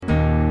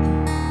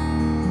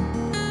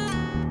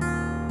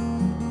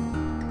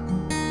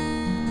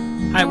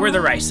Hi, we're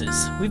the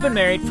Rices. We've been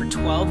married for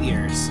 12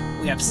 years.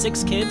 We have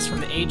 6 kids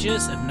from the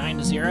ages of 9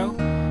 to 0,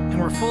 and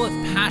we're full of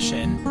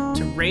passion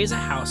to raise a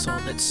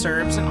household that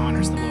serves and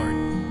honors the Lord.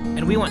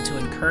 And we want to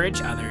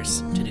encourage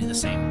others to do the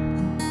same.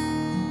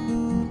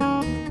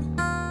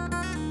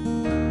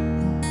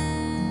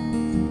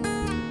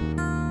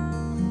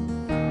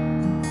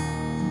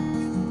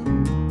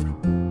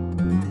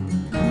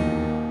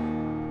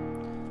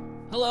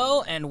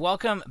 Hello, and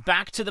welcome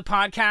back to the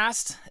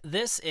podcast.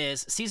 This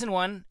is Season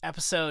 1,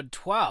 Episode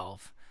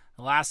 12,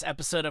 the last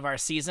episode of our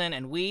season,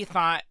 and we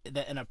thought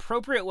that an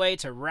appropriate way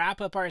to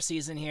wrap up our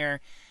season here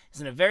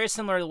is in a very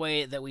similar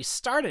way that we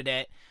started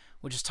it,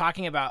 which is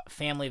talking about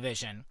family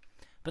vision.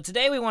 But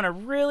today we want to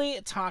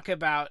really talk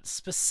about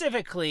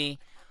specifically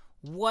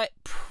what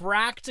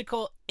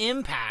practical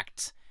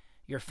impact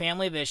your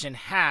family vision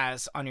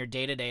has on your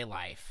day-to-day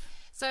life.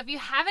 So if you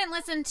haven't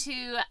listened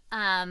to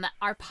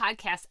our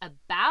podcast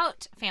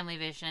about family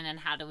vision and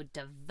how to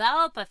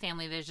develop a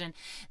family vision,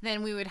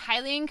 then we would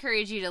highly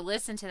encourage you to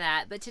listen to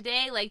that. But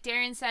today, like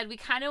Darren said, we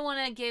kind of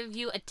want to give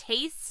you a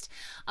taste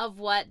of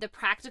what the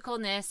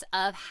practicalness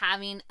of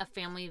having a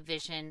family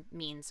vision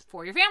means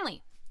for your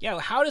family.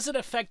 Yeah, how does it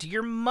affect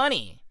your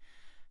money?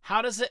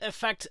 How does it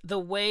affect the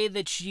way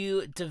that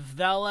you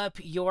develop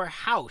your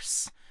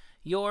house,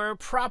 your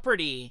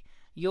property,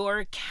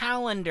 your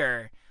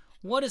calendar?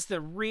 What is the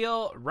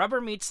real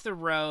rubber meets the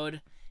road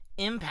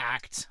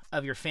impact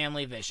of your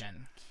family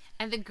vision?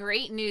 And the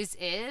great news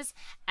is,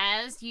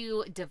 as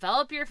you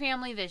develop your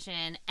family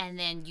vision and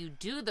then you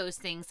do those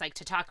things like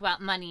to talk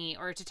about money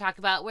or to talk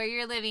about where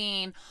you're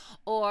living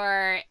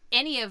or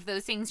any of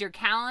those things, your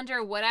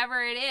calendar,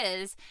 whatever it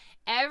is,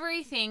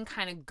 everything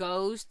kind of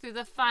goes through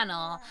the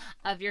funnel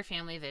of your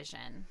family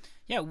vision.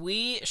 Yeah,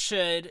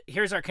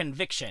 here's our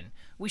conviction.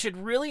 We should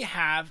really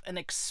have an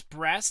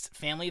expressed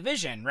family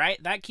vision,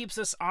 right? That keeps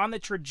us on the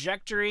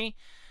trajectory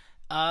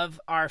of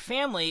our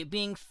family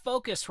being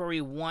focused where we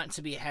want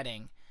to be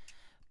heading.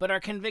 But our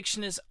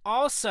conviction is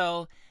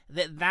also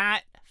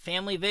that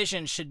family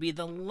vision should be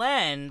the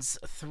lens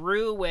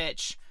through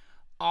which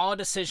all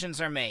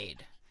decisions are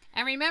made.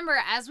 And remember,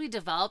 as we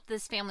developed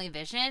this family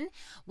vision,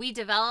 we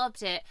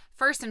developed it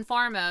first and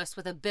foremost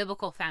with a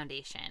biblical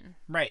foundation.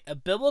 Right, a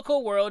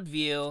biblical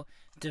worldview,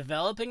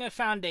 developing a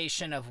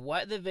foundation of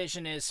what the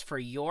vision is for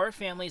your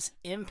family's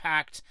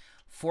impact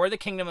for the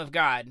kingdom of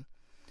God.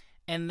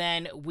 And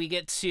then we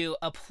get to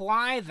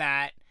apply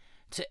that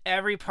to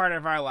every part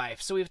of our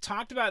life. So we've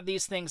talked about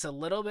these things a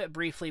little bit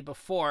briefly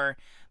before,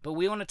 but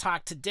we want to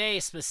talk today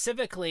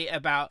specifically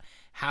about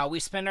how we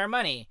spend our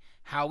money,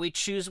 how we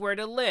choose where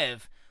to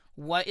live,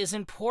 what is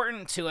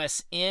important to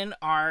us in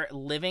our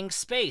living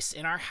space,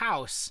 in our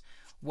house,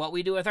 what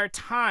we do with our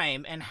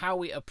time, and how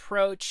we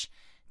approach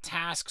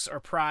tasks or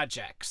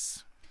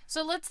projects.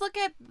 So let's look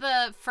at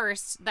the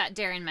first that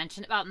Darren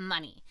mentioned about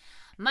money.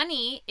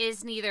 Money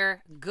is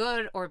neither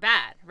good or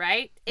bad,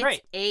 right? It's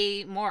right.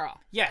 Amoral.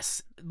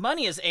 Yes,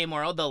 money is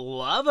amoral. The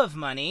love of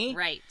money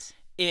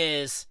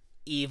is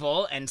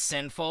evil and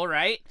sinful,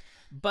 right?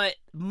 But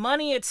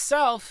money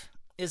itself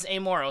is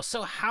amoral.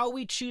 So how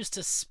we choose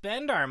to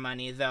spend our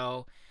money,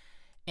 though,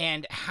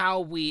 and how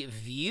we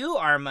view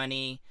our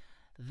money,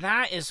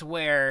 that is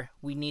where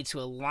we need to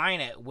align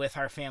it with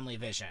our family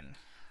vision.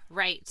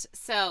 Right.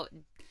 So,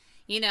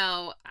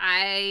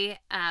 I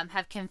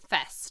have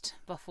confessed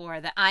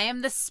before that I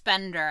am the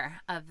spender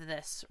of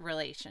this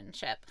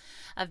relationship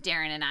of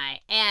Darren and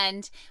I.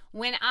 And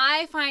when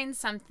I find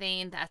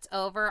something that's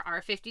over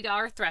our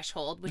 $50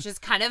 threshold, which is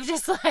kind of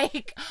just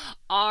like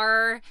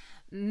our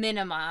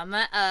minimum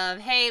of,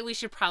 hey, we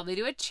should probably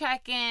do a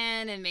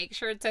check-in and make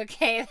sure it's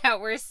okay that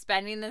we're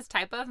spending this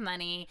type of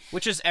money.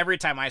 Which is every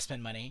time I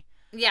spend money.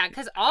 Yeah,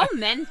 because all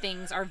men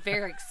things are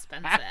very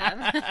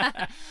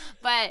expensive.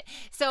 But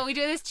so we do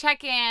this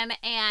check-in,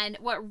 and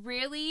what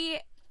really,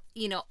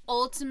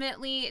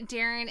 ultimately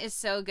Darren is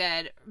so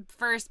good.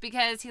 First,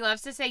 because he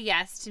loves to say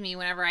yes to me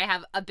whenever I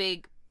have a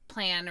big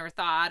plan or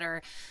thought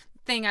or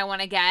thing I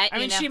want to get. I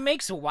mean, she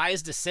makes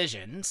wise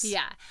decisions.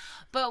 Yeah.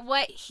 But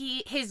what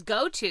his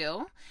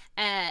go-to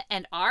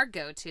and our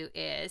go-to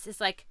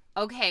is like,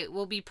 okay,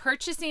 we'll be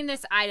purchasing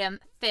this item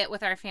fit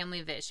with our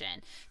family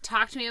vision.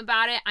 Talk to me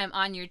about it. I'm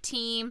on your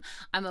team.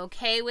 I'm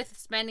okay with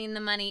spending the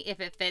money if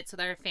it fits with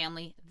our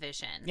family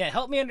vision. Yeah,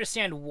 help me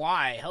understand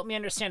why. Help me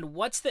understand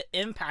what's the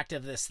impact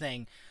of this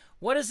thing.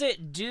 What does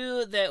it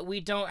do that we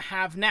don't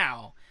have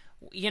now?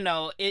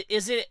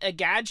 Is it a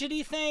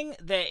gadgety thing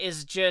that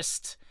is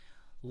just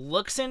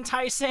looks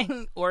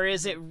enticing, or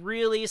is it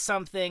really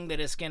something that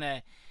is going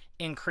to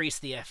increase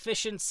the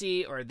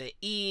efficiency or the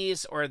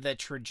ease or the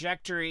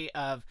trajectory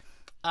of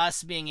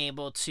us being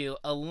able to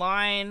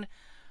align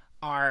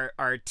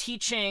our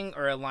teaching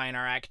or align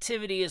our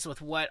activities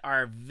with what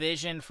our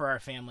vision for our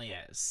family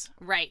is?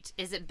 Right.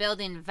 Is it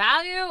building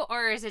value,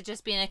 or is it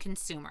just being a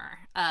consumer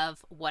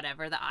of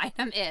whatever the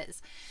item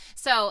is?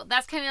 So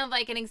that's kind of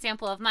like an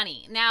example of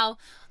money. Now,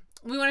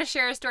 we want to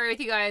share a story with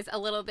you guys a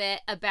little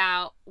bit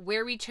about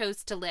where we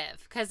chose to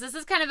live, because this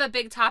is kind of a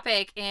big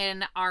topic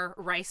in our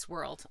Rice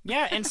world.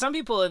 Yeah, and some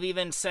people have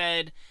even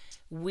said,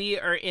 we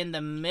are in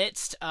the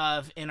midst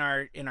of, in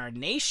our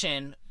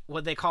nation,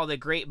 what they call the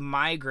Great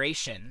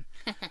Migration,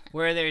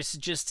 where there's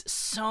just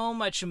so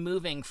much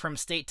moving from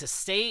state to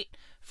state,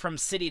 from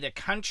city to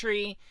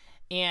country,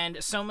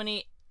 and so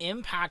many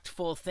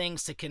impactful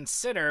things to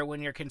consider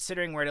when you're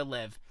considering where to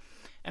live.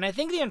 And I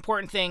think the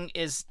important thing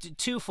is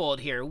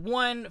twofold here.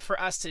 One, for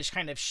us to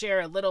kind of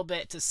share a little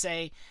bit to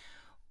say,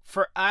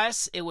 for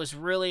us, it was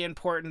really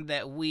important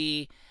that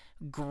we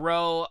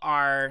grow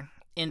our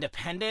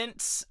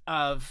independence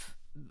of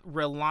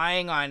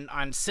relying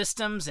on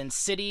systems and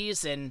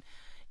cities and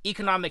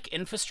economic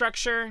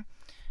infrastructure.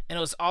 And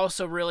it was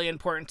also really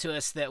important to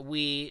us that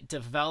we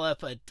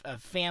develop a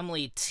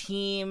family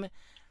team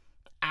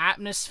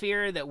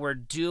atmosphere, that we're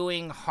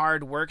doing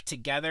hard work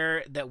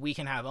together that we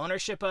can have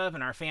ownership of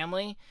in our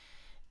family.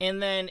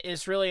 And then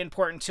it's really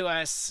important to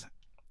us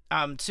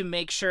to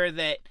make sure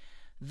that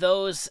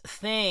those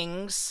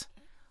things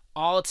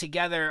all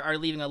together are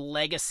leaving a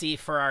legacy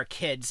for our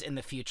kids in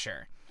the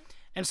future.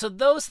 And so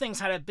those things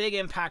had a big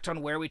impact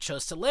on where we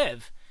chose to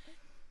live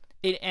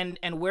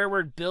and where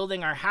we're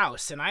building our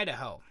house in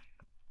Idaho.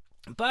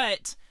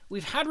 But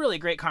we've had really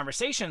great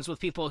conversations with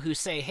people who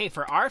say, hey,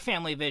 for our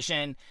family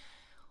vision,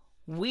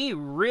 we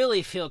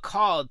really feel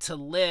called to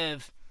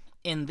live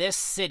in this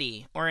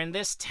city or in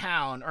this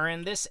town or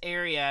in this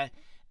area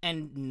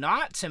and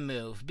not to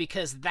move,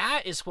 because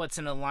that is what's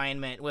in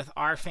alignment with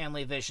our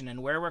family vision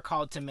and where we're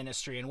called to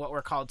ministry and what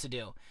we're called to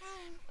do.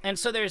 And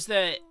so there's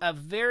a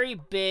very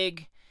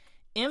big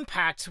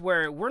impact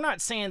where we're not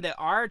saying that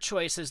our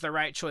choice is the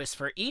right choice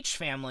for each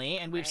family,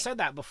 and we've said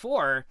that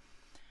before,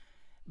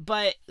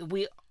 but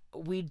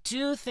we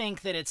do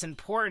think that it's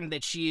important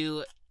that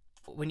you,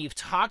 when you've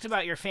talked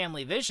about your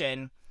family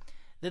vision,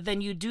 that then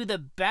you do the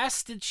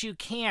best that you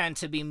can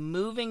to be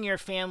moving your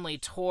family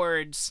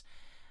towards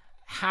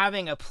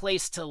having a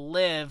place to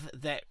live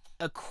that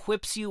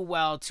equips you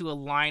well to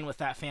align with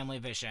that family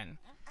vision.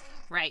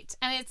 Right.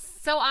 And it's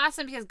so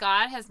awesome because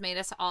God has made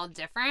us all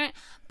different,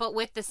 but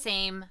with the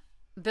same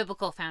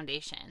biblical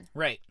foundation.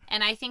 Right.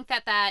 And I think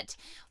that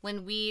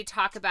when we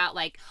talk about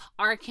like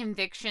our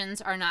convictions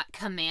are not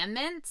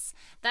commandments,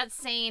 that's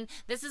saying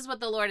this is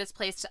what the Lord has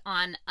placed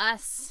on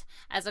us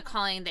as a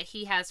calling that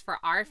he has for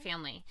our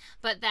family,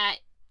 but that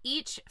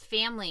each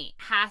family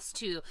has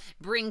to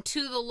bring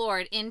to the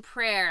Lord in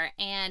prayer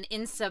and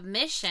in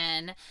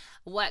submission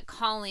what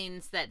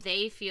callings that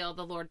they feel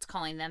the Lord's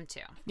calling them to.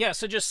 Yeah,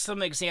 so just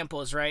some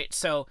examples, right?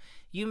 So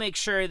you make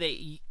sure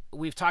that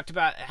we've talked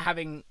about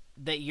having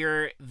that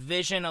your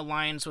vision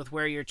aligns with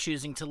where you're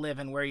choosing to live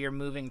and where you're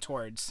moving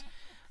towards.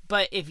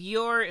 But if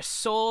your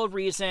sole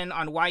reason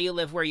on why you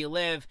live where you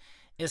live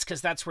is because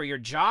that's where your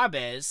job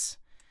is,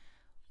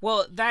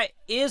 well, that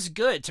is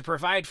good to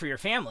provide for your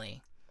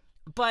family.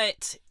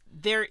 But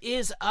there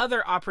is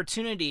other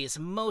opportunities,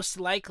 most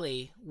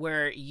likely,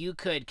 where you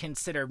could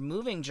consider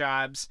moving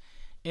jobs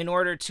in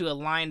order to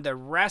align the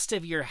rest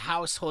of your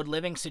household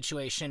living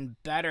situation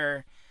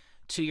better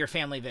to your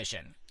family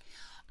vision.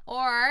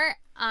 Or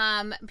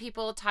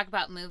people talk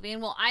about moving.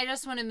 Well, I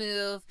just want to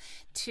move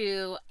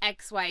to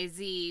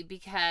XYZ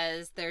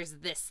because there's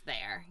this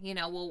there. You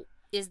know, well,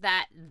 is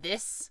that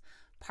this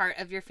part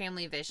of your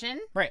family vision?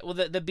 Right. Well,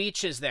 the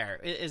beach is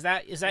there. Is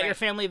that right. Your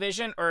family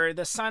vision? Or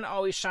the sun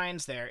always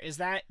shines there? Is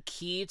that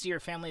key to your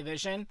family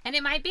vision? And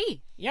it might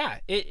be. Yeah.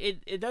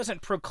 It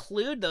doesn't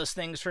preclude those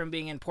things from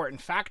being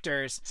important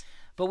factors,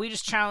 but we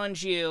just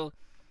challenge you,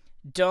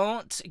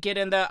 don't get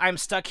in the I'm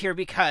stuck here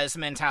because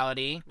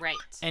mentality. Right.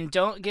 And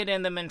don't get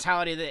in the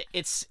mentality that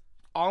it's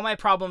all my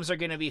problems are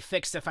going to be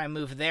fixed if I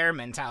move there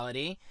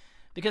mentality.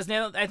 Because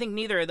now I think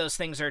neither of those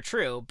things are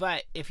true.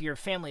 But if your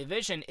family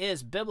vision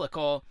is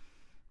biblical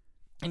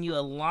and you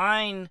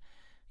align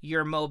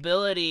your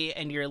mobility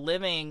and your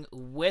living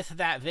with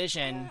that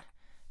vision,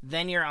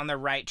 then you're on the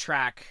right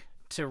track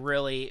to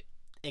really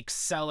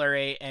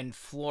accelerate and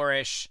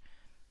flourish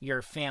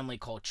your family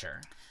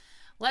culture.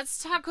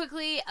 Let's talk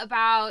quickly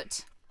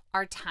about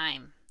our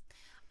time.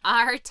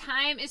 Our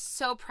time is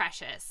so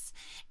precious,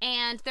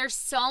 and there's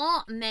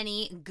so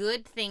many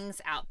good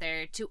things out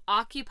there to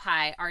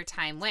occupy our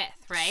time with,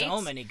 right?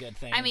 So many good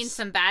things. I mean,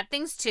 some bad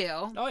things too.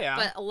 Oh, yeah.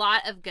 But a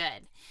lot of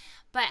good.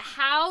 But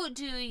how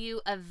do you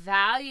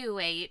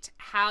evaluate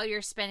how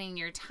you're spending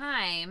your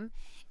time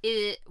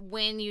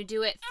when you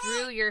do it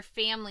through your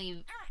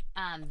family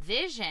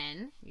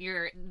vision?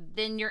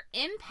 Then your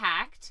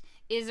impact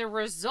is a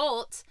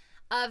result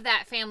of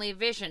that family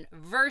vision,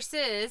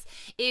 versus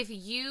if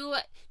you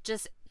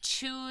just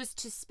choose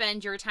to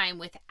spend your time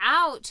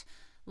without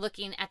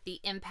looking at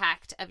the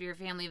impact of your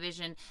family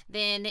vision,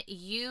 then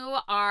you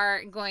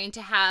are going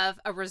to have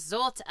a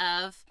result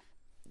of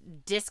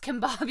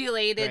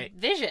discombobulated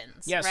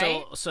visions. Yeah,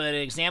 right? so an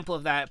example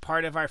of that,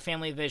 part of our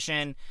family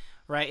vision,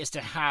 right, is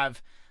to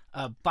have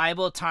a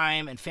Bible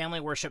time and family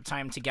worship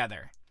time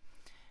together.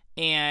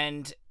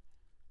 And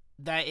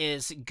that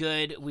is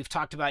good. We've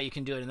talked about you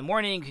can do it in the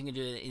morning, you can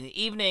do it in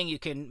the evening, you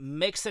can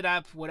mix it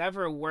up,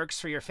 whatever works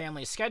for your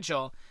family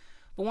schedule.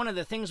 But one of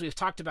the things we've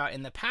talked about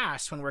in the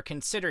past when we're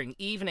considering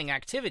evening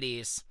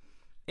activities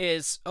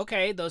is,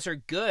 okay, those are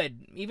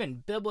good,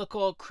 even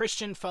biblical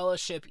Christian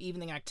fellowship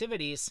evening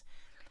activities.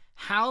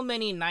 How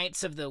many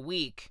nights of the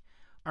week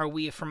are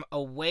we from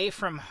away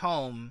from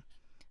home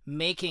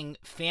making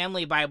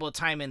family Bible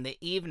time in the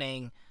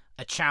evening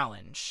a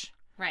challenge?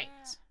 Right.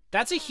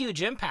 That's a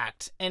huge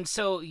impact. And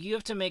so you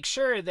have to make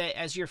sure that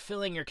as you're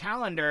filling your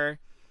calendar,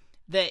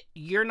 that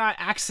you're not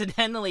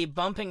accidentally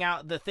bumping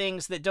out the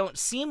things that don't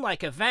seem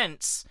like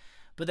events,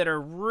 but that are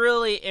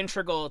really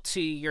integral to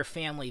your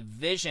family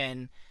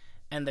vision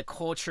and the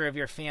culture of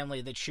your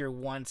family that you're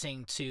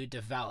wanting to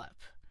develop.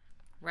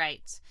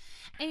 Right.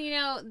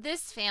 And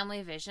this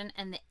family vision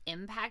and the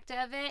impact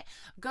of it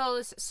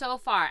goes so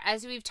far,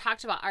 as we've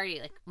talked about already,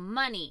 like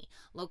money,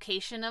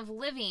 location of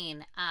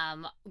living,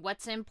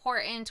 what's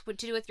important, what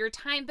to do with your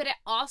time, but it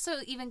also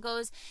even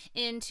goes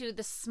into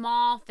the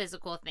small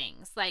physical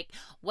things, like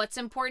what's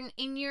important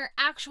in your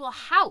actual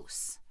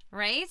house,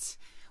 right?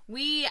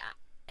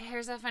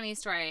 Here's a funny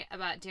story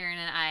about Darren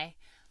and I.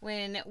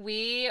 When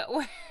we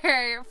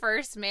were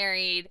first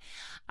married,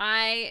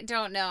 I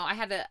don't know, I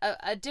had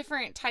a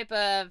different type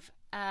of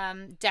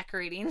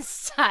decorating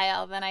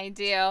style than I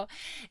do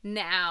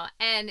now.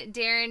 And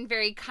Darren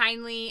very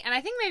kindly, and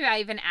I think maybe I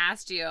even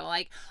asked you,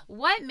 like,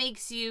 what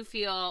makes you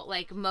feel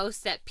like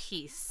most at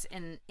peace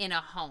in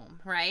a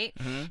home, right?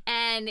 Mm-hmm.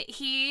 And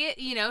he,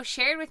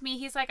 shared with me,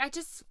 he's like,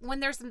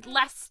 when there's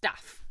less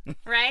stuff.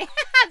 Right?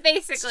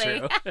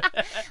 Basically.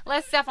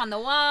 Less stuff on the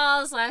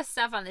walls, less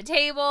stuff on the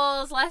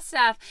tables, less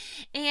stuff.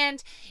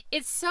 And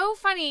it's so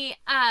funny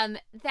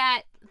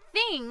that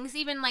things,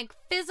 even like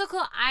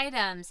physical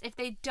items, if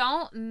they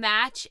don't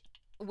match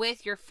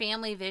with your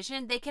family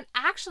vision, they can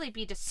actually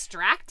be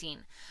distracting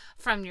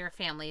from your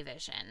family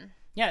vision.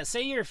 Yeah,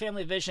 say your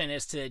family vision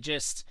is to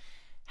just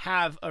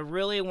have a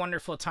really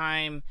wonderful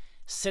time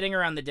sitting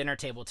around the dinner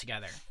table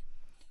together.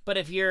 But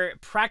if your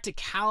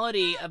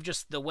practicality of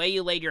just the way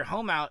you laid your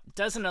home out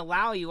doesn't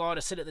allow you all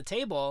to sit at the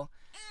table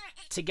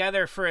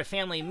together for a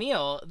family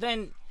meal,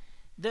 then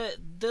the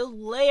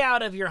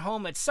layout of your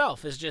home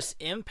itself is just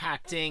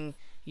impacting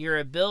your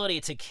ability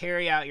to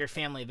carry out your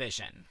family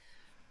vision.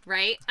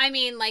 Right? I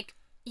mean, like,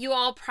 you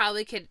all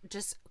probably could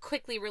just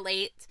quickly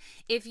relate.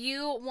 If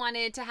you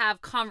wanted to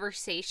have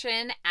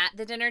conversation at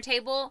the dinner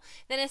table,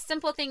 then a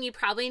simple thing you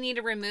probably need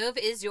to remove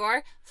is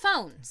your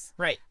phones.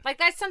 Right. Like,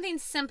 that's something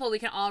simple we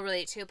can all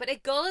relate to, but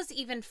it goes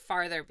even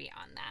farther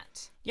beyond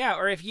that. Yeah,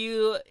 or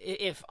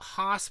if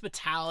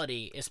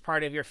hospitality is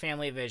part of your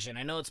family vision,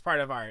 I know it's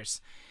part of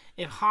ours.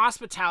 If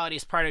hospitality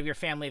is part of your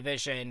family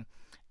vision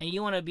and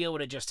you want to be able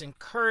to just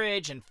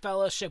encourage and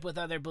fellowship with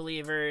other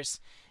believers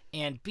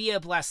and be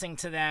a blessing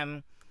to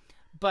them,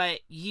 but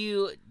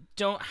you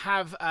don't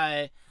have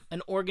an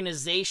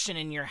organization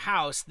in your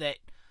house that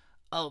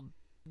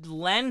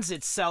lends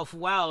itself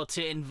well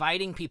to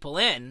inviting people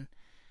in,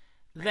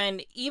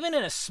 then even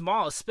in a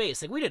small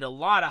space, like we did a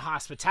lot of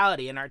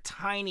hospitality in our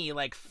tiny,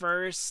 like,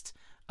 first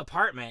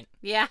apartment.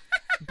 Yeah.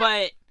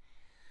 But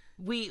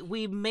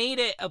we made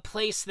it a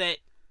place that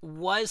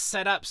was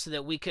set up so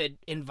that we could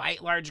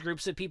invite large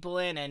groups of people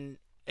in and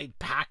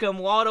pack them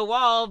wall to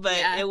wall, but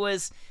yeah.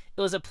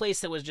 It was a place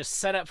that was just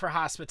set up for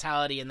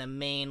hospitality in the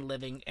main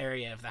living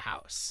area of the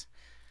house.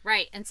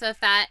 Right. And so if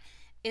that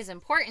is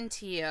important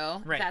to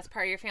you, right, that's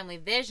part of your family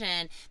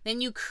vision,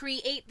 then you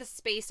create the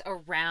space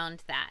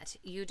around that.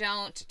 You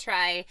don't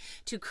try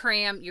to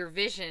cram your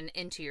vision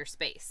into your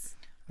space.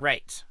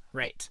 Right.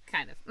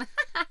 Kind of.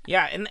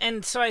 Yeah.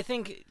 And so I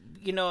think,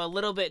 a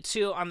little bit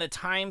too on the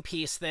time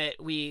piece that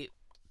we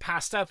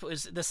passed up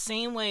was the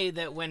same way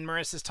that when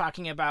Marissa's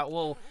talking about,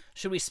 well,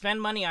 should we spend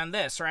money on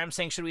this? Or I'm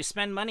saying, should we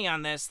spend money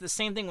on this? The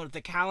same thing with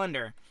the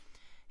calendar.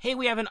 Hey,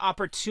 we have an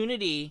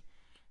opportunity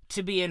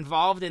to be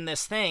involved in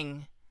this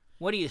thing.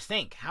 What do you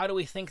think? How do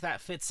we think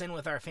that fits in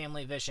with our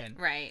family vision?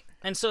 Right.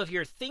 And so if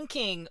you're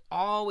thinking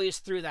always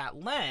through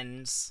that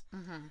lens,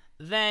 mm-hmm,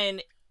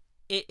 then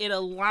it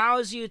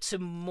allows you to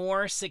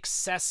more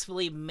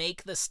successfully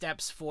make the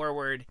steps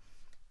forward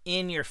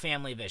in your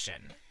family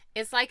vision.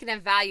 It's like an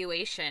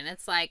evaluation.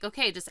 It's like,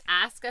 okay, just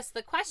ask us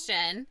the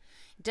question,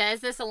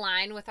 does this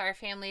align with our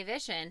family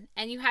vision?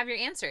 And you have your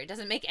answer. It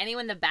doesn't make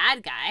anyone the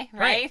bad guy,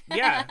 right?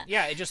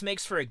 Yeah. It just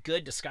makes for a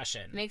good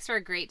discussion. Makes for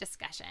a great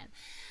discussion.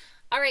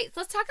 All right, so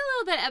let's talk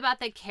a little bit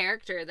about the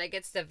character that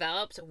gets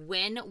developed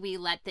when we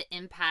let the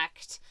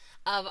impact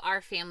of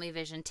our family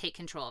vision take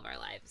control of our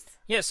lives.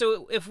 Yeah,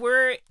 so if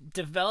we're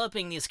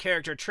developing these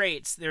character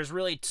traits, there's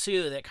really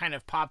two that kind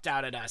of popped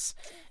out at us.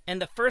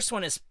 And the first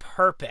one is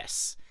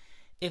purpose.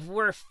 If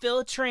we're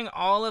filtering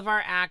all of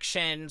our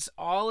actions,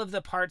 all of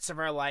the parts of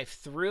our life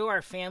through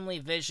our family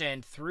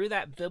vision, through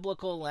that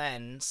biblical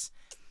lens,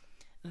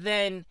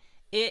 then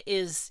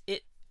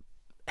it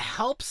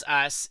helps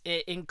us,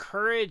 it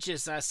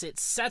encourages us, it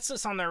sets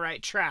us on the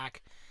right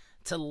track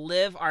to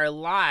live our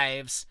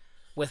lives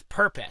with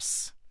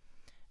purpose.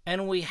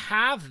 And we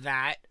have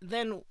that,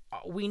 then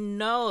we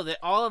know that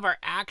all of our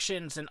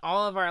actions and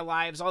all of our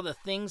lives, all the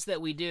things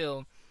that we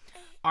do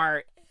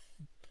are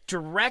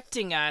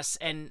directing us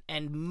and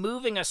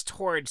moving us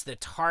towards the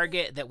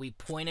target that we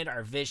pointed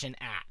our vision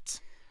at.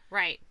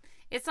 Right.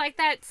 It's like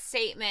that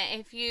statement,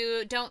 if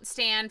you don't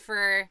stand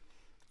for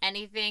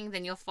anything,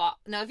 then you'll fall.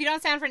 No, if you don't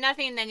stand for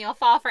nothing, then you'll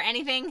fall for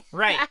anything.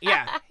 Right.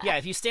 Yeah. Yeah.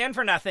 If you stand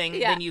for nothing,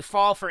 then you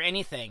fall for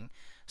anything.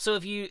 So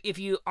if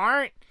you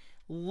aren't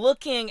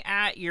looking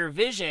at your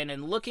vision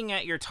and looking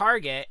at your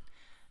target,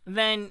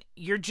 then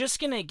you're just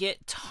going to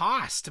get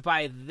tossed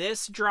by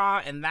this draw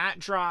and that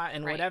draw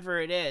and whatever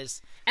it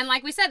is. And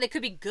like we said, they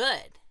could be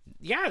good.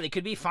 Yeah, they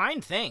could be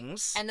fine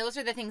things. And those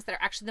are the things that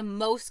are actually the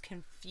most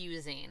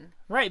confusing.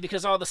 Right,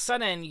 because all of a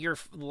sudden your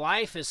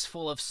life is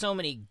full of so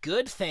many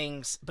good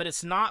things, but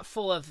it's not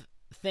full of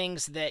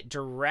things that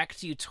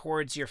direct you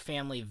towards your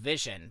family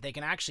vision. They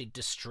can actually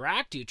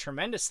distract you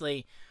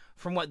tremendously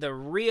from what the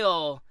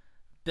real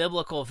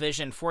biblical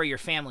vision for your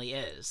family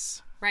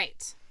is.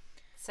 Right.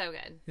 So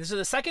good. So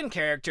the second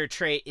character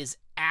trait is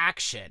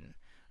action,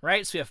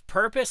 right? So we have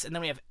purpose and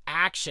then we have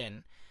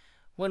action.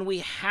 When we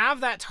have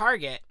that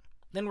target,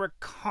 then we're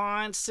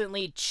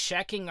constantly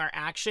checking our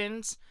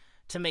actions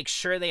to make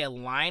sure they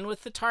align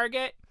with the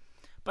target.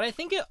 But I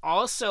think it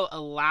also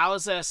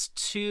allows us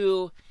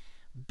to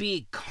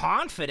be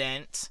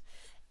confident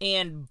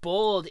and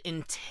bold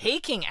in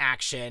taking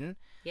action.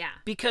 Yeah.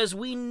 Because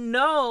we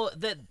know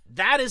that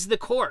that is the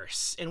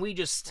course and we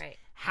just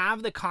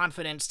have the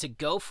confidence to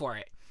go for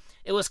it.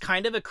 It was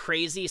kind of a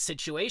crazy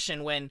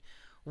situation when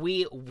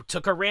we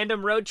took a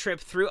random road trip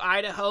through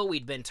Idaho.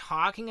 We'd been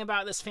talking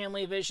about this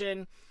family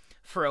vision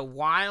for a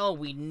while.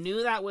 We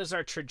knew that was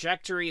our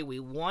trajectory. We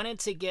wanted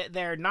to get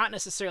there, not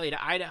necessarily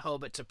to Idaho,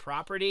 but to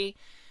property.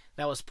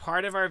 That was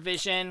part of our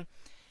vision.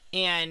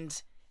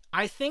 And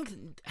I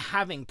think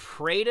having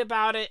prayed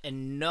about it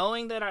and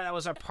knowing that that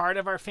was a part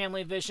of our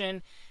family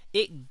vision,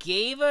 it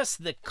gave us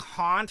the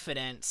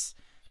confidence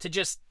to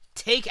just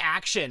take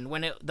action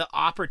when the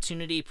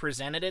opportunity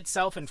presented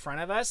itself in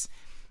front of us.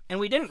 And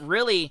we didn't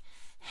really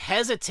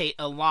hesitate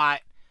a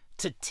lot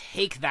to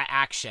take that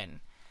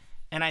action.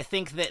 And I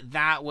think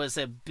that was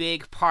a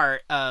big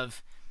part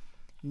of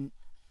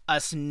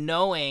us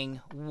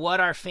knowing what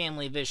our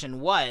family vision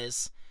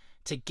was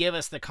to give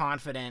us the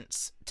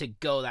confidence to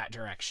go that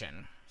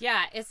direction.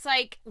 Yeah, it's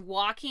like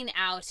walking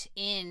out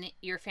in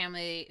your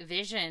family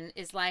vision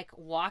is like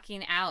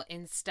walking out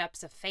in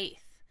steps of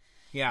faith.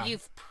 Yeah.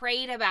 You've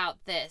prayed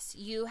about this.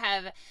 You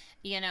have,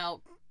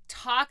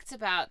 talked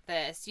about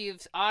this.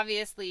 You've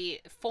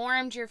obviously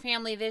formed your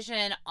family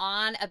vision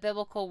on a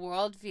biblical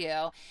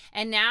worldview.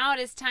 And now it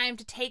is time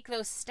to take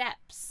those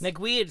steps. Like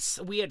we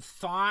had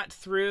thought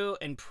through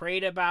and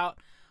prayed about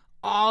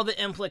all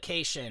the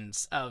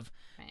implications of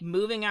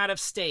moving out of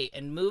state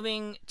and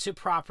moving to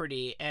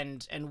property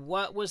and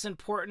what was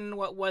important,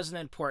 what wasn't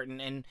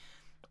important, and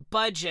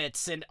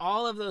budgets and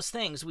all of those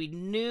things. We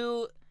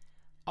knew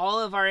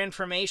all of our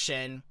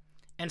information,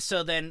 and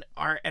so then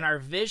our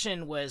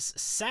vision was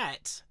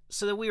set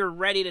so that we were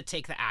ready to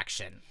take the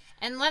action.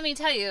 And let me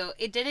tell you,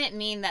 it didn't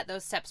mean that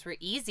those steps were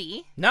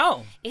easy.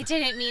 No. It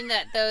didn't mean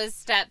that those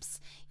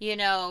steps,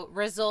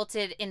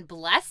 resulted in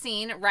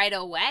blessing right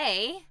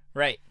away.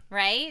 Right.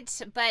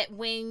 Right? But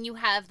when you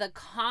have the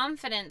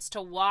confidence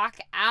to walk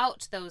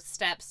out those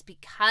steps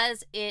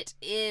because it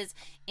is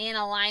in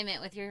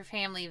alignment with your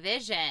family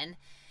vision,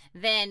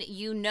 then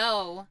you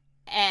know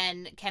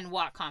and can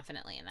walk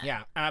confidently in that.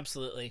 Yeah,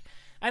 absolutely.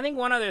 I think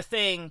one other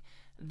thing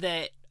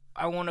that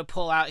I want to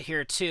pull out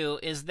here too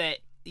is that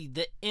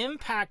the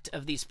impact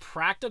of these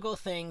practical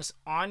things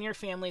on your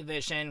family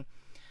vision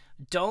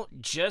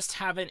don't just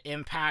have an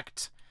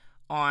impact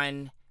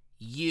on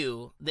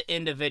you, the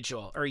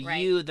individual, or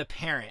you, the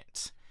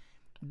parent.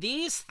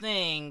 These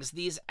things,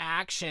 these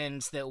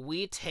actions that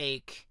we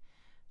take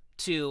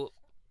to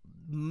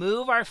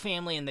move our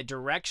family in the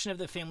direction of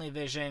the family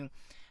vision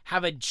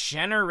have a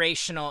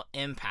generational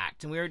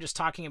impact. And we were just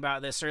talking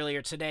about this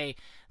earlier today.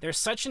 There's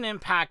such an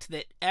impact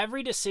that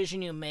every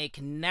decision you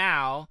make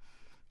now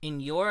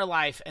in your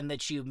life and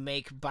that you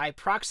make by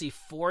proxy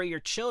for your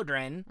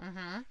children,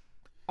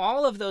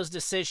 all of those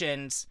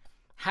decisions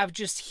have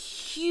just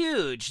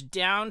huge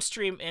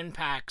downstream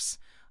impacts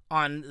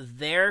on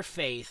their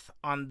faith,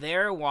 on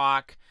their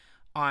walk,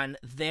 on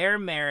their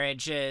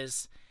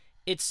marriages.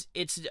 It's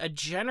a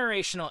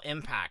generational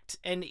impact.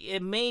 And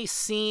it may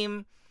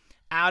seem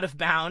out of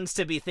bounds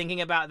to be thinking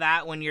about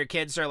that when your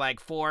kids are like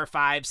 4,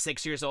 5,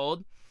 6 years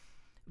old,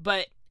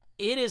 but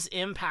it is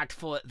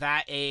impactful at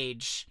that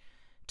age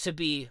to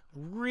be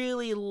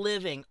really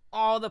living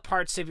all the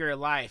parts of your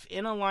life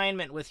in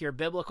alignment with your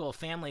biblical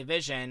family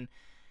vision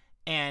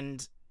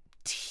and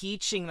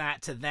teaching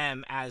that to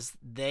them as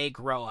they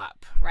grow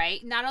up.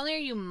 Right? Not only are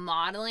you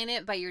modeling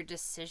it by your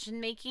decision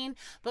making,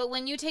 but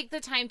when you take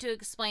the time to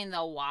explain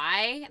the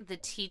why, the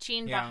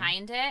teaching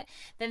behind it,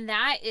 then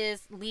that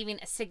is leaving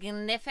a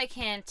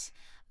significant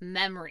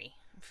memory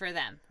for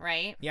them,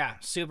 right? Yeah,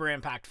 super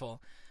impactful.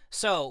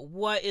 So,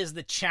 what is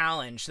the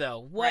challenge though?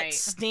 What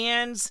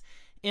stands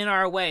in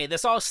our way?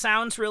 This all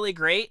sounds really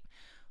great,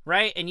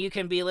 right? And you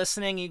can be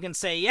listening, you can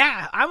say,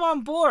 yeah, I'm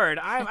on board.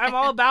 I'm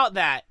all about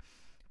that.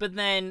 But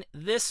then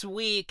this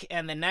week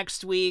and the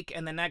next week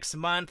and the next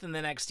month and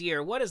the next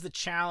year, what is the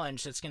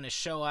challenge that's going to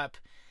show up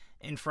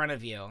in front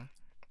of you?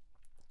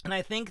 And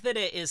I think that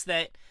it is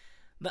that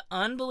the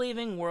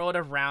unbelieving world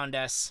around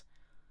us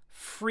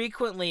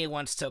frequently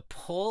wants to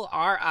pull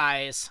our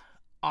eyes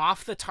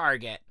off the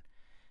target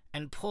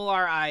and pull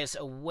our eyes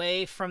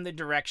away from the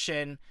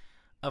direction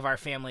of our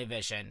family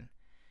vision.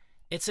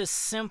 It's as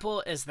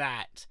simple as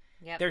that.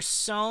 Yep. There's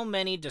so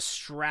many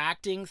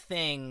distracting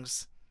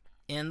things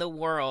in the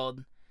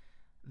world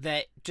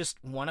that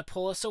just want to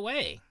pull us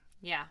away.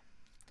 Yeah.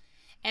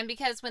 And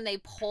because when they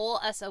pull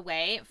us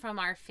away from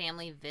our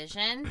family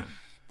vision,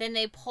 then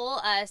they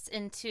pull us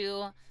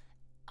into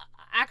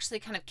actually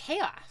kind of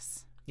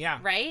chaos. Yeah.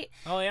 Right?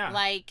 Oh, yeah.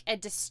 Like a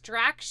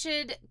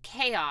distraction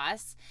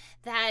chaos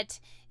that,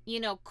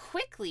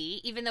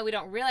 quickly, even though we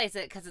don't realize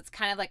it because it's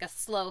kind of like a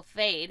slow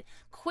fade,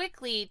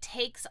 quickly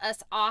takes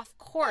us off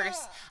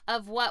course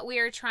of what we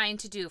are trying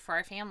to do for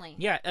our family.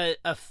 Yeah,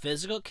 a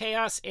physical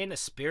chaos and a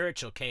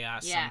spiritual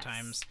chaos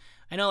sometimes.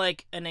 I know,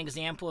 like, an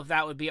example of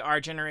that would be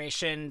our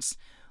generations.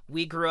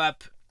 We grew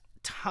up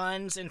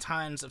tons and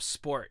tons of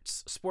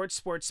sports.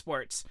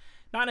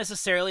 Not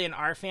necessarily in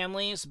our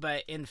families,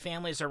 but in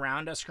families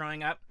around us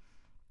growing up.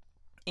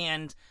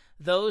 And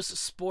those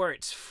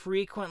sports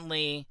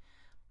frequently,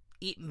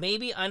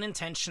 maybe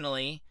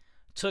unintentionally,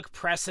 took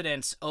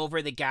precedence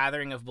over the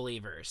gathering of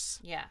believers.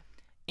 Yeah.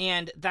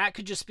 And that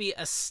could just be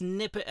a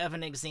snippet of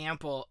an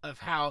example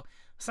of how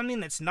something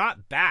that's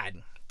not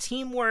bad,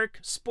 teamwork,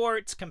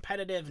 sports,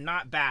 competitive,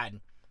 not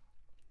bad,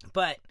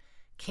 but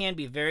can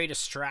be very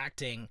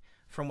distracting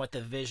from what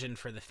the vision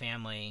for the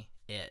family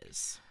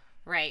is.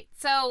 Right.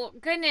 So,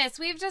 goodness,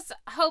 we've just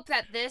hope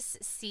that this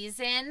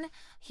season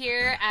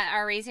here at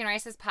our Raising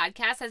Rices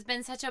podcast has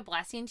been such a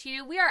blessing to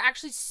you. We are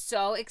actually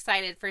so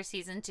excited for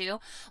season 2.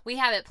 We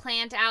have it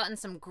planned out and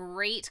some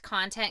great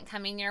content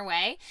coming your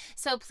way.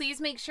 So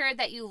please make sure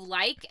that you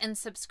like and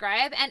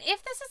subscribe. And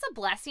if this is a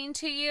blessing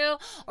to you,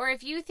 or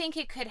if you think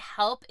it could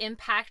help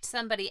impact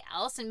somebody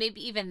else and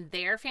maybe even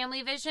their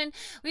family vision,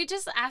 we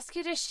just ask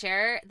you to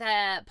share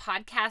the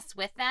podcast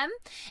with them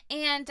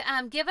and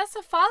give us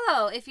a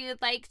follow if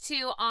you'd like to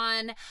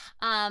on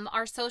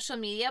our social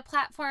media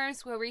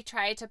platforms where we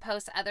try to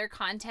post other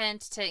content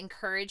to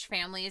encourage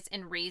families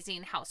in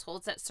raising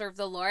households that serve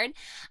the Lord.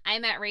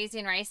 I'm at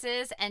Raising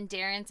Rices and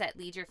Darren's at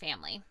Lead Your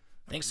Family.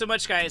 Thanks so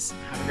much, guys.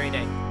 Have a great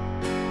day.